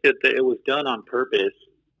it was done on purpose,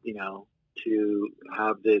 to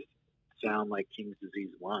have this sound like King's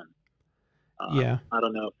Disease 1. Yeah. I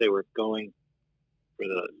don't know if they were going for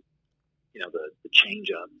the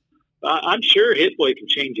change up. I'm sure Hit-Boy can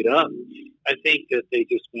change it up. I think that they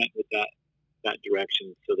just went with that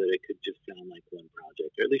direction so that it could just sound like one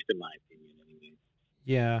project, or at least in my opinion anyway.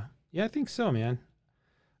 Yeah. Yeah, I think so, man.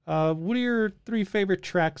 What are your 3 favorite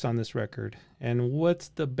tracks on this record? And what's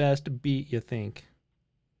the best beat, you think?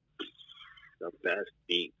 The best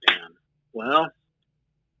beat, man. Well,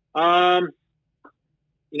 I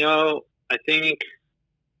think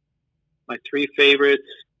my 3 favorites,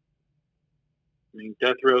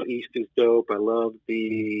 Death Row East is dope. I love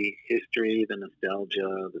the history, the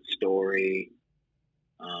nostalgia, the story.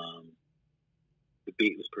 The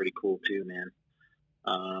beat was pretty cool too, man.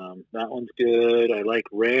 That one's good. I like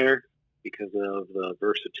Rare because of the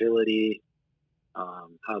versatility,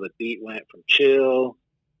 how the beat went from chill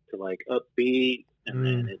to like upbeat, and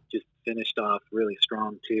then it just finished off really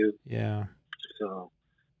strong too. Yeah. So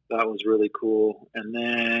that was really cool. And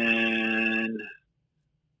then,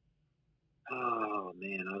 oh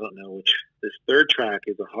man, I don't know which. This third track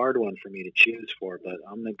is a hard one for me to choose for, but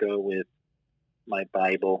I'm gonna go with My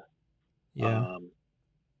Bible. Yeah.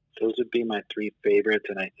 Those would be my 3 favorites,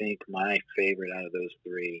 and I think my favorite out of those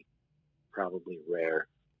 3, probably Rare.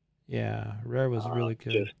 Yeah, Rare was really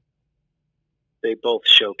good. They both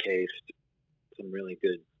showcased some really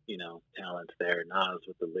good, talents there. Nas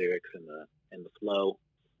with the lyrics and the flow,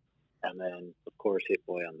 and then of course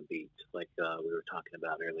Hit-Boy on the beat, like we were talking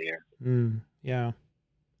about earlier. Yeah.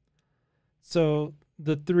 So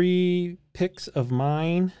the 3 picks of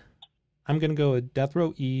mine, I'm gonna go with Death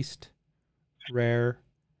Row East, Rare,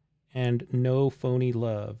 and No Phony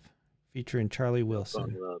Love, featuring Charlie Wilson. No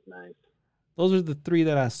Phony Love, nice. Those are the 3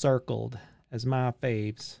 that I circled as my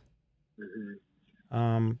faves.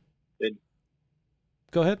 Mm-hmm.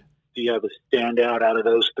 Go ahead. Do you have a standout out of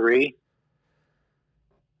those 3?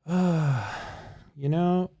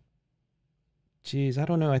 Geez, I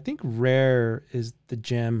don't know. I think Rare is the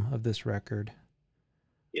gem of this record.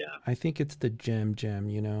 Yeah. I think it's the gem,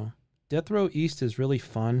 Death Row East is really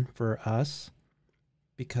fun for us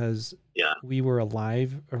because we were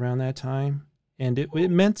alive around that time, and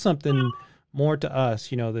it meant something more to us,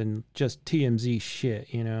 than just TMZ shit,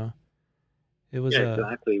 It was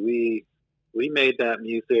exactly. We made that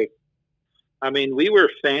music. I mean, we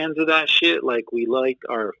were fans of that shit. Like, we liked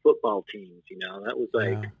our football teams, That was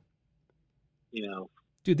like,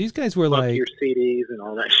 dude, these guys were fuck like your CDs and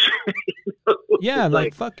all that shit. Yeah,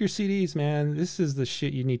 like fuck your CDs, man. This is the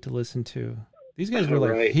shit you need to listen to. These guys were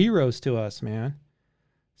like heroes to us, man.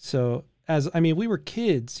 So we were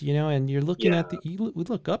kids, and you're looking at we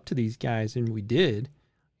look up to these guys, and we did.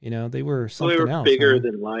 They were something else. Bigger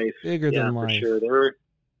than life. Bigger than life. For sure.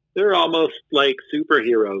 They're almost like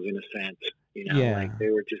superheroes in a sense. Like they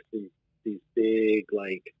were just these big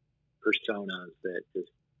like personas that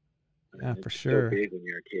just for sure. So big when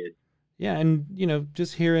you're a kid. Yeah, and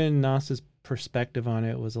just hearing Nas's perspective on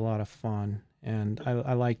it was a lot of fun, and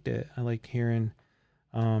I liked it. I liked hearing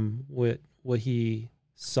what he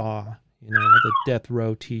saw, the Death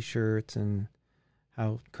Row T-shirts and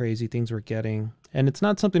how crazy things were getting. And it's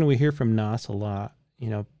not something we hear from Nas a lot,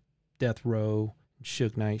 Death Row,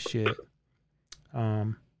 Suge Knight shit.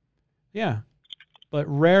 Yeah, but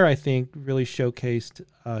Rare, I think, really showcased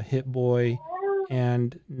Hit-Boy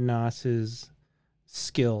and Nas's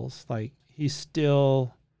skills. Like he's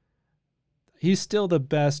still the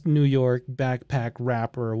best New York backpack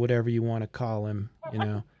rapper, or whatever you want to call him.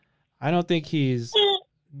 I don't think he's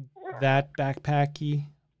that backpacky,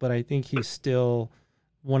 but I think he's still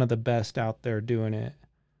one of the best out there doing it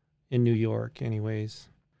in New York anyways.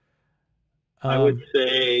 I would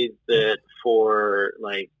say that for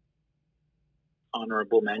like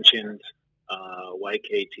honorable mentions,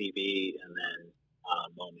 YKTV and then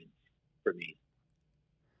Moments for me.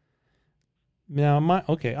 Now,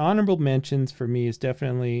 honorable mentions for me is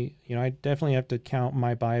definitely, I definitely have to count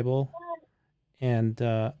My Bible, and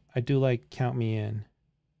I do like Count Me In.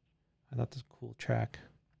 I thought this was a cool track.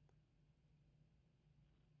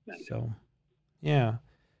 Nice. So, yeah.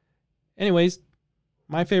 Anyways,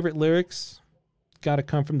 my favorite lyrics got to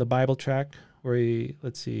come from the Bible track where he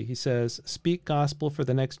says, "Speak gospel for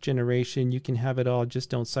the next generation. You can have it all, just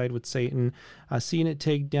don't side with Satan. I've seen it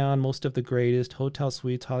take down most of the greatest hotel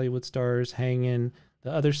suites, Hollywood stars hanging.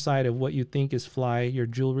 The other side of what you think is fly. Your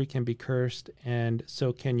jewelry can be cursed, and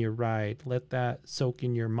so can your ride. Let that soak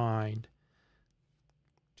in your mind."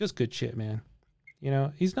 Just good shit, man. You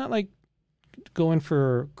know, he's not like going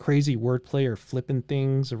for crazy wordplay or flipping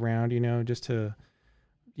things around, just to,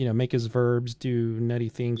 make his verbs do nutty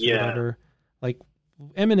things or whatever. Like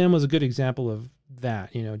Eminem was a good example of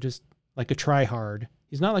that, just like a try hard.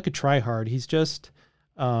 He's not like a try hard. He's just,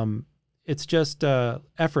 it's just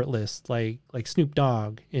effortless, like Snoop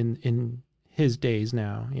Dogg in his days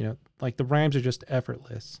now, like the rhymes are just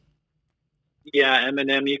effortless. Yeah,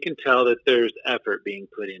 Eminem, you can tell that there's effort being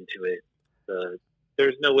put into it.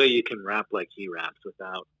 There's no way you can rap like he raps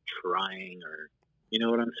without trying, or you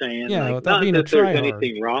know what I'm saying? Yeah, like, without not being that a there's tryhard.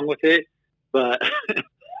 anything wrong with it, but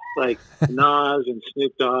like Nas and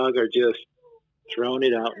Snoop Dogg are just throwing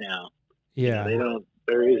it out now. Yeah,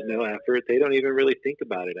 there is no effort. They don't even really think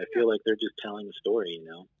about it. I feel like they're just telling a story,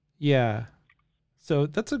 Yeah. So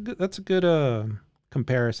that's a good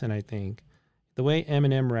comparison, I think. The way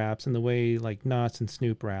Eminem raps and the way like Nas and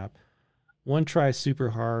Snoop rap, one tries super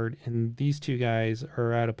hard, and these two guys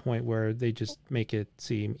are at a point where they just make it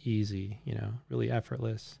seem easy, really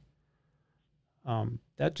effortless.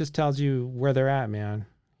 That just tells you where they're at, man.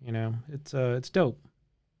 It's dope.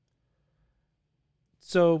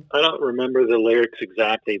 So I don't remember the lyrics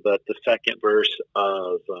exactly, but the second verse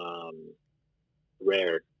of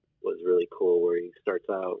Rare was really cool, where he starts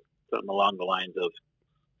out something along the lines of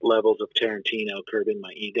levels of Tarantino curbing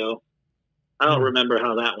my ego. I don't remember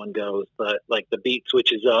how that one goes, but like the beat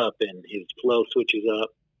switches up and his flow switches up.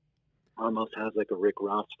 Almost has like a Rick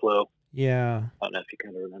Ross flow. Yeah. I don't know if you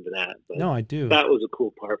kind of remember that. But no, I do. That was a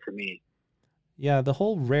cool part for me. Yeah, the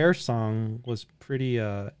whole Rare song was pretty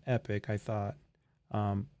epic, I thought.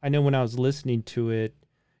 I know when I was listening to it,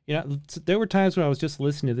 there were times when I was just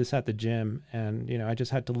listening to this at the gym, and, I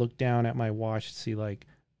just had to look down at my watch to see, like,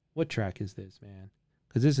 what track is this, man?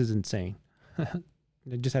 Because this is insane.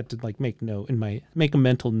 I just had to, like, make a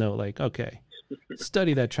mental note, like, okay,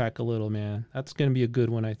 study that track a little, man. That's going to be a good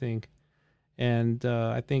one, I think. And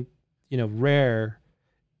I think, Rare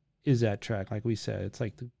is that track, like we said. It's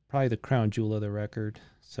like probably the crown jewel of the record.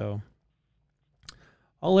 So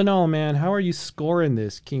all in all, man, how are you scoring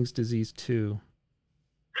this King's Disease 2?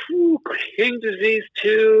 King's Disease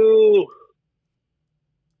 2.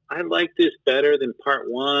 I like this better than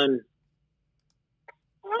part 1,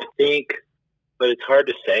 I think, but it's hard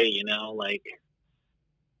to say,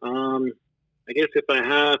 I guess if I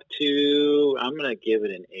have to, I'm going to give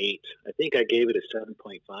it an 8. I think I gave it a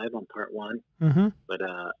 7.5 on part 1, but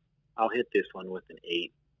I'll hit this one with an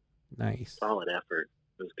 8. Nice. Solid effort.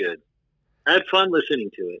 It was good. I had fun listening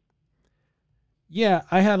to it. Yeah,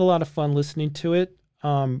 I had a lot of fun listening to it.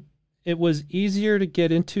 It was easier to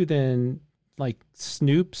get into than like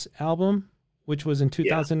Snoop's album, which was in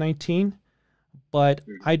 2019, but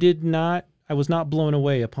I was not blown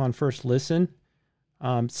away upon first listen.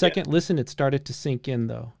 Second listen, it started to sink in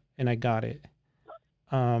though, and I got it.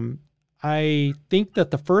 I think that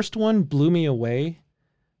the first one blew me away,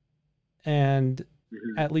 and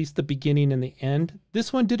at least the beginning and the end.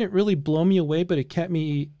 This one didn't really blow me away, but it kept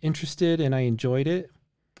me interested and I enjoyed it.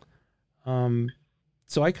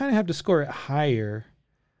 So I kind of have to score it higher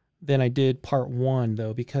than I did part 1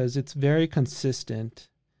 though, because it's very consistent.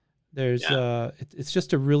 It's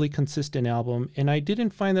just a really consistent album, and I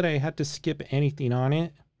didn't find that I had to skip anything on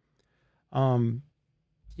it.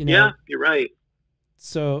 Yeah, you're right.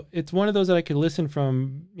 So it's one of those that I could listen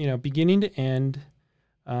from, beginning to end.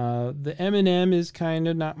 The Eminem is kind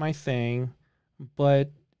of not my thing,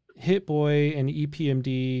 but Hit-Boy and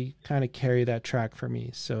EPMD kind of carry that track for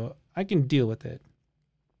me, so I can deal with it.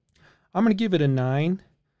 I'm going to give it a 9.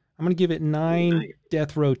 I'm going to give it 9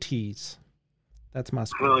 Death Row T's. That's my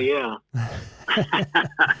score. Oh, yeah.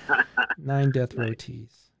 9 Death Row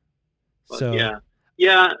T's. So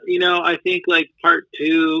yeah, I think like part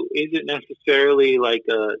 2 isn't necessarily like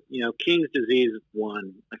King's Disease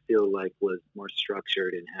 1. I feel like was more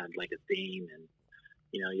structured and had like a theme, and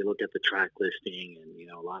you look at the track listing, and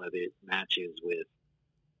a lot of it matches with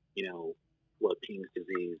what King's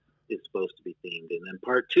Disease is supposed to be themed. And then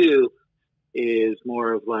part 2 is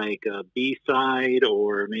more of like a B-side,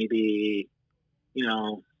 or maybe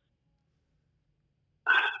I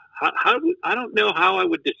don't know how I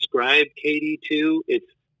would describe KD2.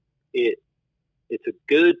 It it's a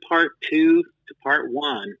good part 2 to part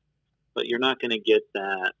 1, but you're not going to get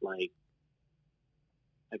that, like,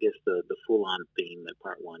 I guess the full-on theme that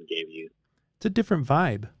part 1 gave you. It's a different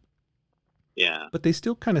vibe. Yeah. But they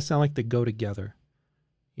still kind of sound like they go together.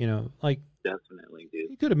 You know, like, definitely, dude.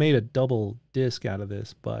 You could have made a double disc out of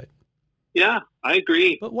this, but yeah, I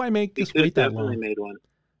agree. But why make this wait that long? Definitely made one.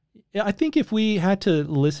 Yeah, I think if we had to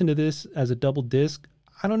listen to this as a double disc,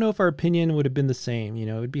 I don't know if our opinion would have been the same. You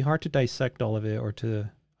know, it'd be hard to dissect all of it or to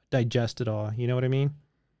digest it all. You know what I mean?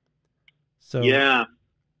 So yeah,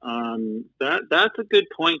 that's a good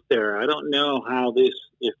point there. I don't know how this,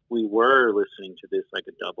 if we were listening to this like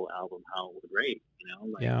a double album, how it would rate. You know,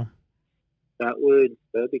 like, yeah,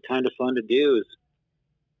 that'd be kind of fun to do. Is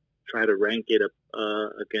try to rank it up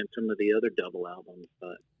against some of the other double albums,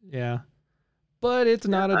 but yeah, but it's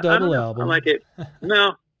not a double album. I like it.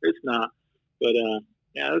 No, it's not. But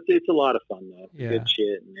yeah, it's a lot of fun though. It's good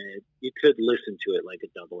shit, and you could listen to it like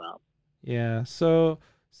a double album. Yeah. So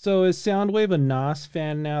is Soundwave a Nas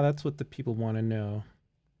fan now? That's what the people want to know.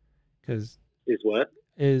 Because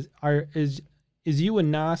is you a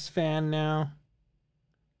Nas fan now?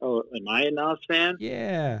 Oh, am I a Nas fan?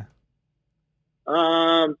 Yeah.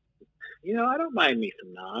 You know, I don't mind me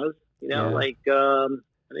some Nas. You know, like I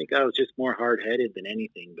think I was just more hard-headed than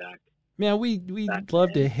anything back. Man, we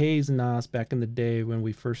loved to haze Nas back in the day when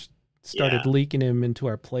we first started leaking him into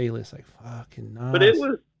our playlist. Like, fucking Nas. But it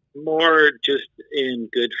was more just in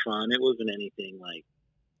good fun. It wasn't anything like,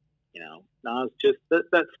 you know, Nas just,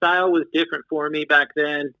 that style was different for me back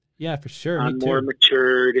then. Yeah, for sure. I'm more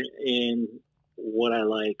matured in what I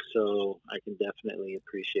like, so I can definitely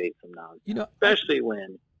appreciate some Nas. You know, especially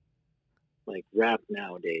when, like, rap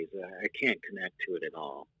nowadays, I can't connect to it at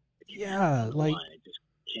all. Like, I just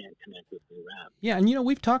can't connect with the rap. Yeah, and you know,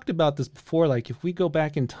 we've talked about this before. Like, if we go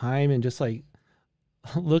back in time and just like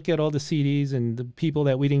look at all the CDs and the people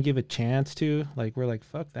that we didn't give a chance to, like, we're like,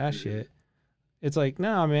 fuck that shit. It's like,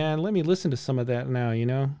 nah, man, let me listen to some of that now, you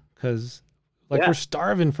know? Because, like, we're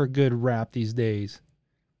starving for good rap these days.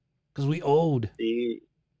 Because we old.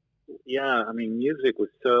 Yeah, I mean, music was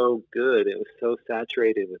so good. It was so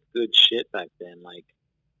saturated with good shit back then. Like,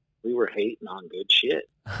 we were hating on good shit.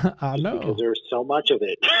 I know. Because there was so much of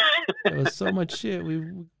it. There was so much shit.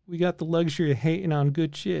 We got the luxury of hating on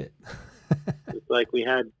good shit. It's like we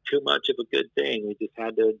had too much of a good thing. We just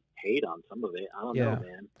had to hate on some of it. I don't know,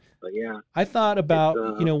 man. But yeah. I thought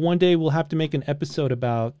about, you know, one day we'll have to make an episode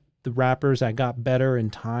about the rappers that got better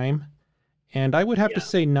in time. And I would have to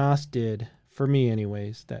say Nas did, for me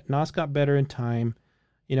anyways, that Nas got better in time.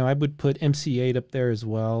 You know, I would put MC8 up there as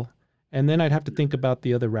well. And then I'd have to think about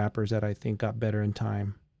the other rappers that I think got better in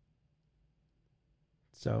time.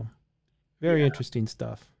 So, very interesting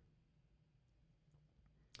stuff.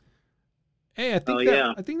 Hey, I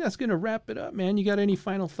think that's gonna wrap it up, man. You got any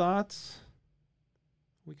final thoughts?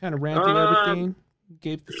 We kind of ran through everything.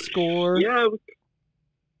 Gave the score. Yeah.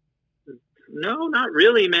 No, not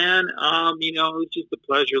really, man. You know, it was just a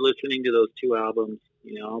pleasure listening to those two albums.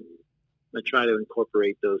 You know, I try to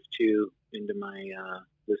incorporate those two into my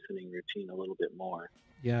listening routine a little bit more.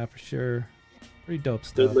 Yeah, for sure. Pretty dope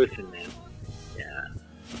stuff. Good listen, man. Yeah.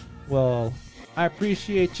 Well, I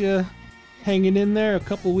appreciate you hanging in there. A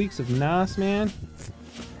couple weeks of Nas, man.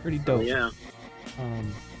 Pretty dope. Oh, yeah.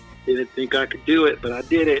 Didn't think I could do it, but I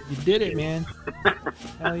did it. You did it, man.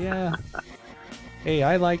 Hell yeah. Hey,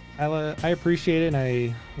 I appreciate it, and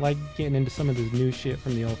I like getting into some of this new shit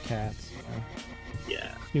from the old cats. Yeah.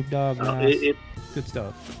 Snoop Dogg, Nas, good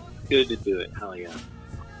stuff. Good to do it. Hell yeah.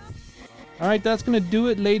 All right, that's going to do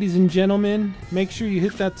it, ladies and gentlemen. Make sure you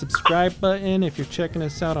hit that subscribe button if you're checking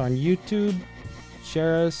us out on YouTube.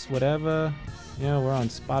 Share us, whatever. You know, we're on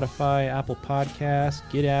Spotify, Apple Podcasts.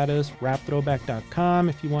 Get at us, rapthrowback.com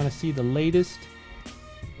if you want to see the latest.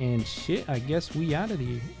 And shit, I guess we out of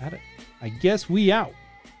here. I guess we out.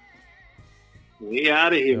 We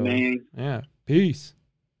out of here, man. Yeah. Peace.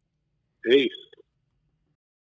 Peace.